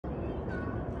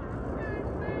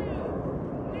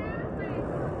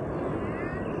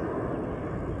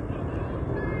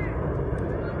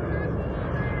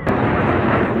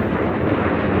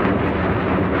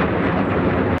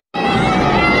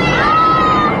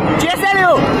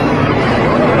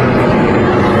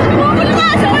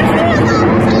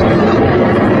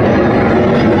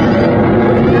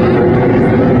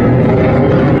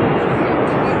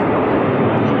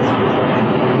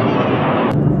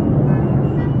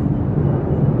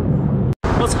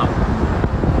么长。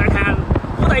来看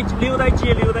六代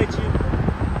机。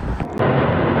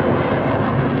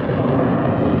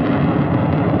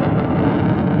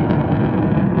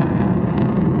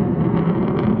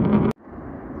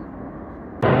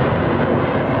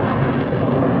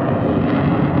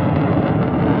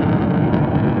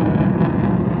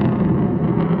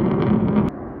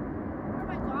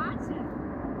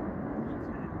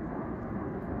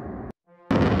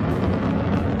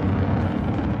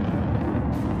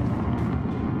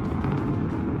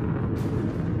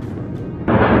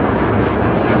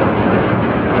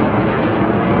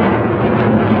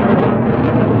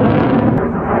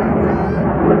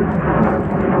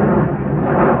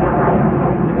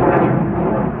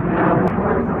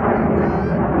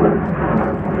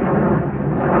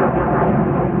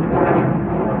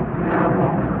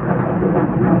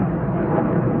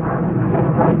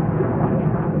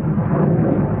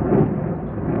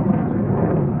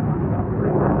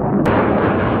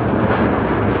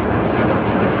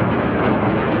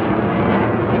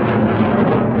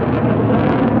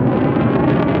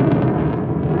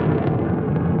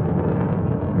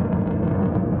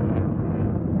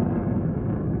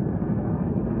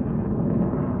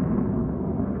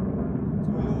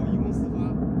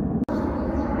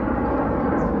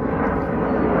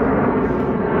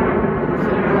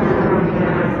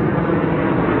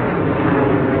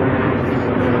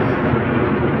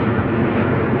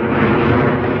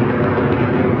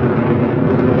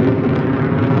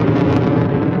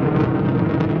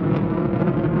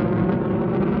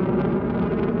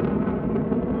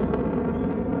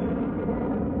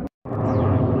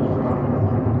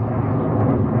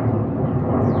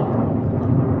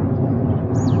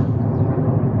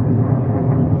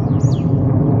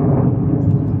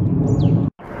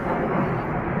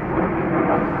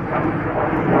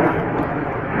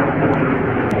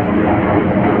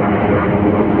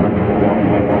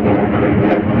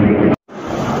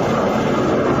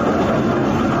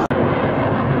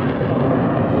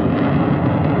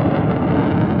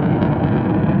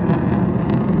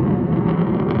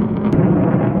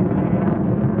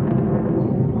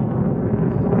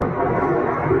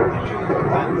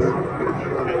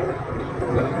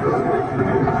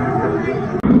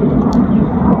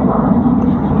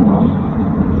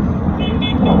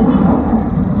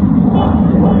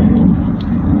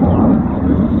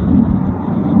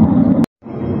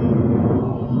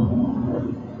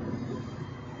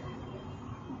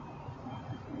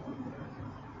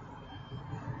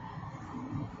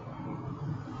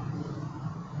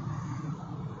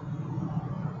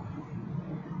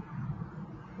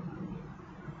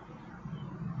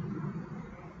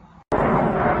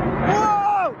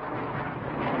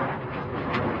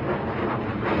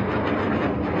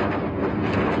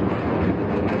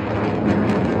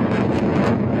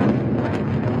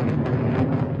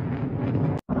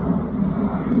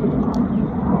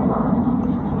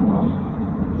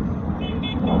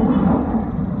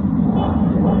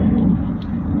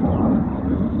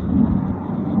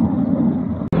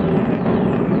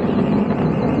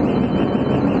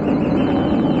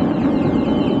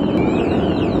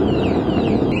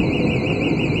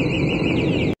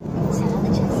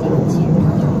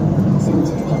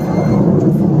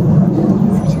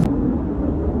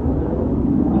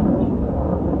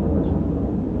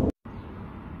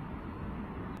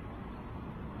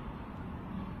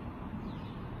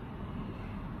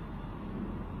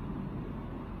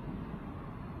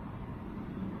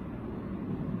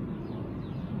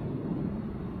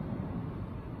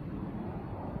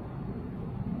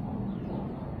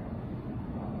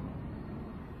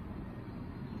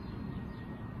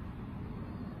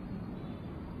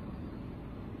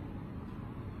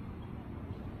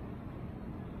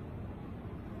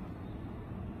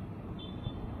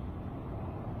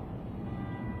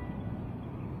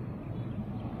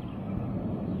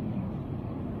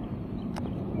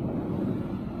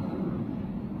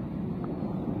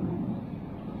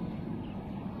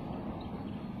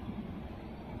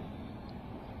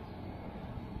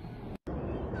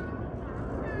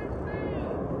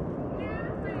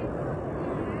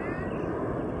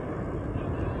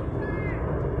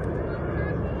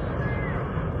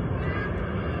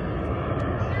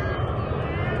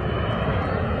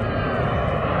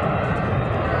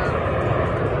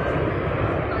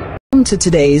Welcome to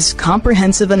today's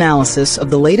comprehensive analysis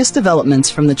of the latest developments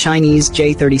from the Chinese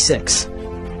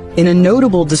J-36. In a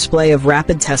notable display of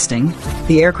rapid testing,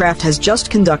 the aircraft has just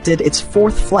conducted its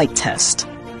fourth flight test,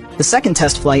 the second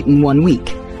test flight in 1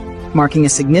 week, marking a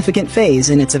significant phase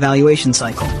in its evaluation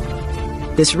cycle.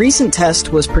 This recent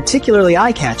test was particularly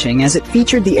eye-catching as it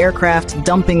featured the aircraft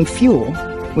dumping fuel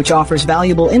which offers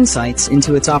valuable insights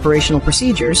into its operational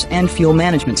procedures and fuel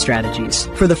management strategies.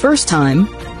 For the first time,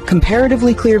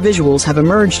 comparatively clear visuals have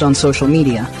emerged on social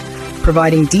media,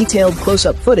 providing detailed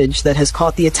close-up footage that has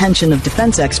caught the attention of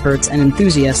defense experts and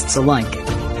enthusiasts alike.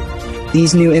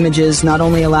 These new images not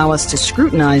only allow us to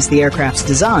scrutinize the aircraft's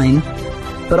design,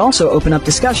 but also open up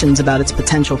discussions about its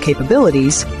potential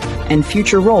capabilities and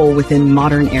future role within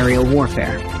modern aerial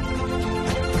warfare.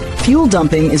 Fuel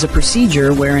dumping is a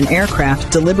procedure where an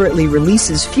aircraft deliberately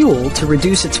releases fuel to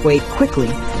reduce its weight quickly,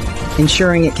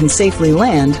 ensuring it can safely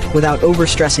land without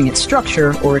overstressing its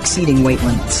structure or exceeding weight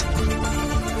limits.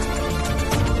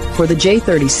 For the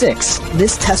J-36,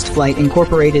 this test flight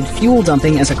incorporated fuel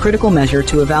dumping as a critical measure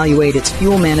to evaluate its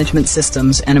fuel management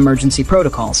systems and emergency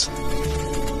protocols.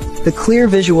 The clear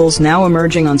visuals now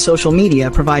emerging on social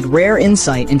media provide rare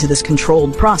insight into this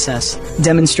controlled process,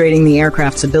 demonstrating the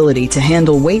aircraft's ability to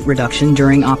handle weight reduction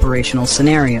during operational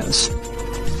scenarios.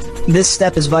 This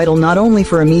step is vital not only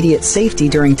for immediate safety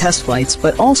during test flights,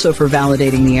 but also for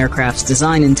validating the aircraft's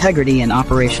design integrity and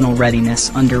operational readiness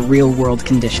under real-world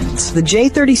conditions. The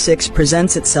J-36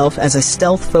 presents itself as a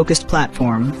stealth-focused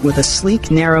platform with a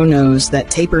sleek, narrow nose that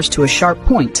tapers to a sharp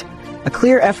point, a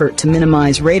clear effort to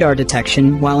minimize radar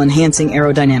detection while enhancing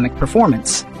aerodynamic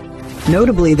performance.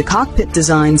 Notably, the cockpit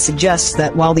design suggests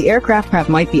that while the aircraft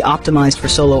might be optimized for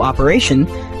solo operation,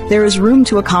 there is room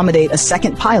to accommodate a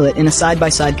second pilot in a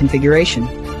side-by-side configuration.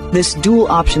 This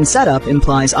dual-option setup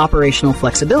implies operational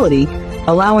flexibility,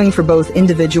 allowing for both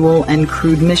individual and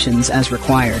crewed missions as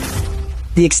required.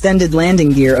 The extended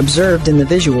landing gear observed in the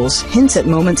visuals hints at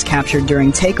moments captured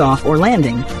during takeoff or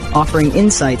landing, offering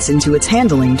insights into its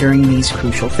handling during these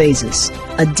crucial phases.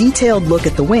 A detailed look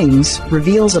at the wings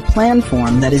reveals a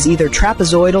planform that is either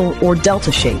trapezoidal or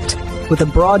delta-shaped, with a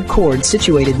broad chord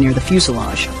situated near the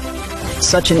fuselage.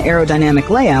 Such an aerodynamic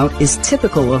layout is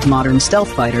typical of modern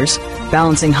stealth fighters,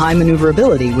 balancing high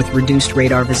maneuverability with reduced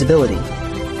radar visibility.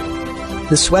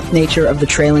 The swept nature of the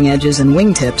trailing edges and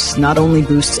wingtips not only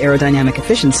boosts aerodynamic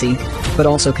efficiency, but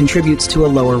also contributes to a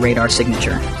lower radar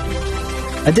signature.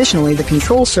 Additionally, the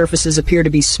control surfaces appear to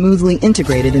be smoothly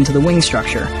integrated into the wing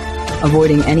structure,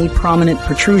 avoiding any prominent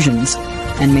protrusions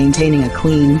and maintaining a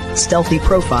clean, stealthy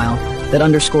profile that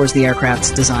underscores the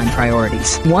aircraft's design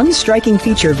priorities. One striking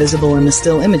feature visible in the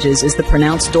still images is the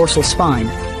pronounced dorsal spine,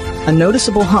 a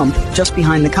noticeable hump just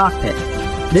behind the cockpit.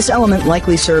 This element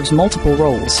likely serves multiple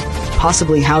roles,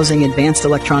 possibly housing advanced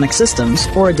electronic systems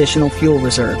or additional fuel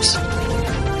reserves.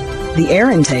 The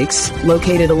air intakes,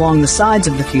 located along the sides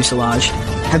of the fuselage,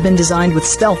 have been designed with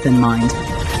stealth in mind,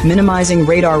 minimizing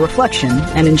radar reflection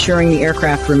and ensuring the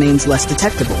aircraft remains less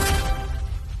detectable.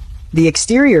 The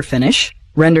exterior finish,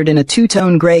 rendered in a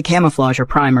two-tone gray camouflage or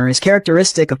primer, is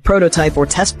characteristic of prototype or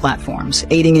test platforms,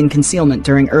 aiding in concealment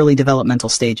during early developmental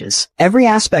stages. Every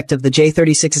aspect of the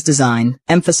J-36's design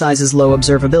emphasizes low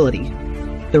observability.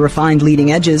 The refined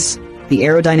leading edges, the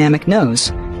aerodynamic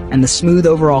nose, and the smooth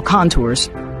overall contours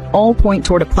all point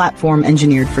toward a platform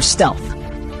engineered for stealth.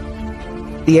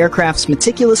 The aircraft's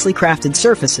meticulously crafted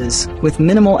surfaces, with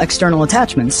minimal external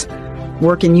attachments,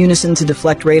 work in unison to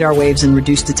deflect radar waves and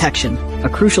reduce detection, a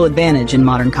crucial advantage in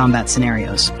modern combat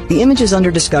scenarios. The images under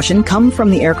discussion come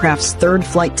from the aircraft's third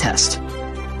flight test,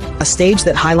 a stage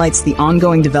that highlights the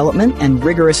ongoing development and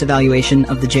rigorous evaluation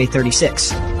of the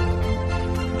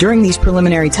J-36. During these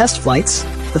preliminary test flights,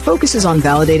 the focus is on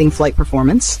validating flight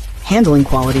performance, handling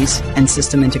qualities, and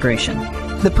system integration.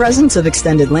 The presence of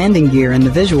extended landing gear in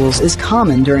the visuals is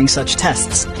common during such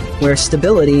tests, where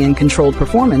stability and controlled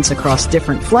performance across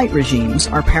different flight regimes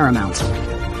are paramount.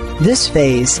 This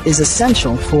phase is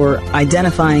essential for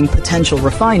identifying potential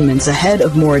refinements ahead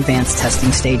of more advanced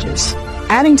testing stages.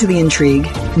 Adding to the intrigue,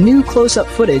 new close-up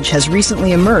footage has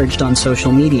recently emerged on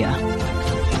social media,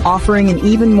 offering an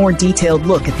even more detailed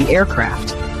look at the aircraft.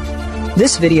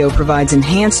 This video provides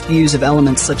enhanced views of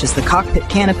elements such as the cockpit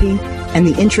canopy and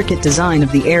the intricate design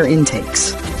of the air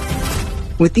intakes.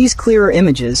 With these clearer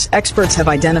images, experts have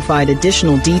identified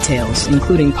additional details,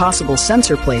 including possible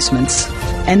sensor placements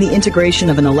and the integration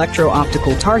of an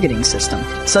electro-optical targeting system.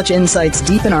 Such insights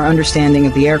deepen our understanding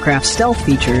of the aircraft's stealth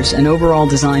features and overall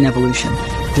design evolution.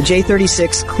 The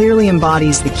J-36 clearly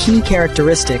embodies the key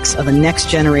characteristics of a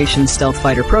next-generation stealth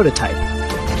fighter prototype.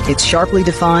 Its sharply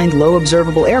defined,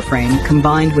 low-observable airframe,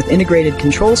 combined with integrated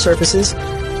control surfaces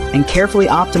and carefully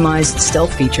optimized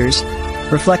stealth features,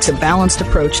 reflects a balanced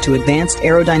approach to advanced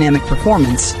aerodynamic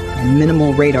performance and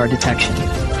minimal radar detection.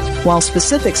 While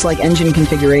specifics like engine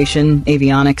configuration,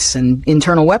 avionics, and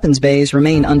internal weapons bays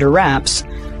remain under wraps,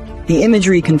 the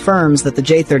imagery confirms that the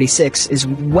J-36 is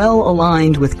well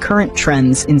aligned with current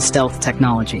trends in stealth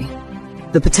technology.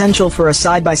 The potential for a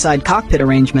side-by-side cockpit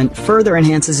arrangement further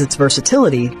enhances its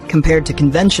versatility compared to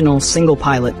conventional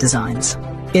single-pilot designs.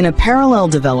 In a parallel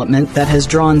development that has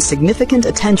drawn significant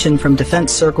attention from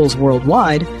defense circles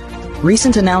worldwide,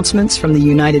 recent announcements from the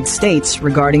United States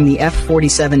regarding the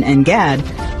F-47 NGAD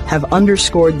have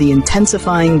underscored the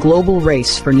intensifying global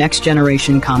race for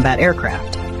next-generation combat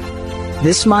aircraft.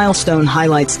 This milestone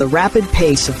highlights the rapid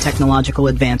pace of technological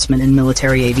advancement in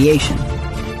military aviation.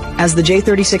 As the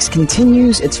J-36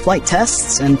 continues its flight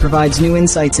tests and provides new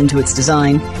insights into its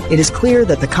design, it is clear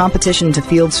that the competition to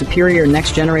field superior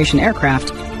next-generation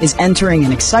aircraft is entering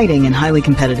an exciting and highly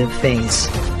competitive phase.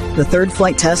 The third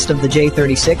flight test of the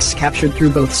J-36, captured through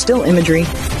both still imagery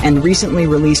and recently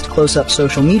released close-up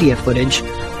social media footage,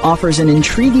 offers an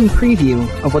intriguing preview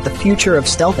of what the future of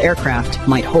stealth aircraft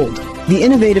might hold. The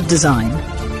innovative design,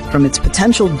 from its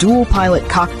potential dual-pilot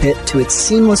cockpit to its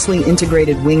seamlessly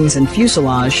integrated wings and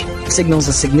fuselage, signals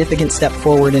a significant step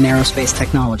forward in aerospace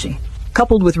technology.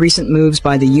 Coupled with recent moves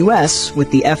by the US with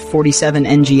the F-47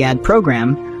 NGAD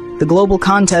program, the global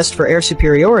contest for air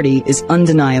superiority is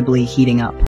undeniably heating up.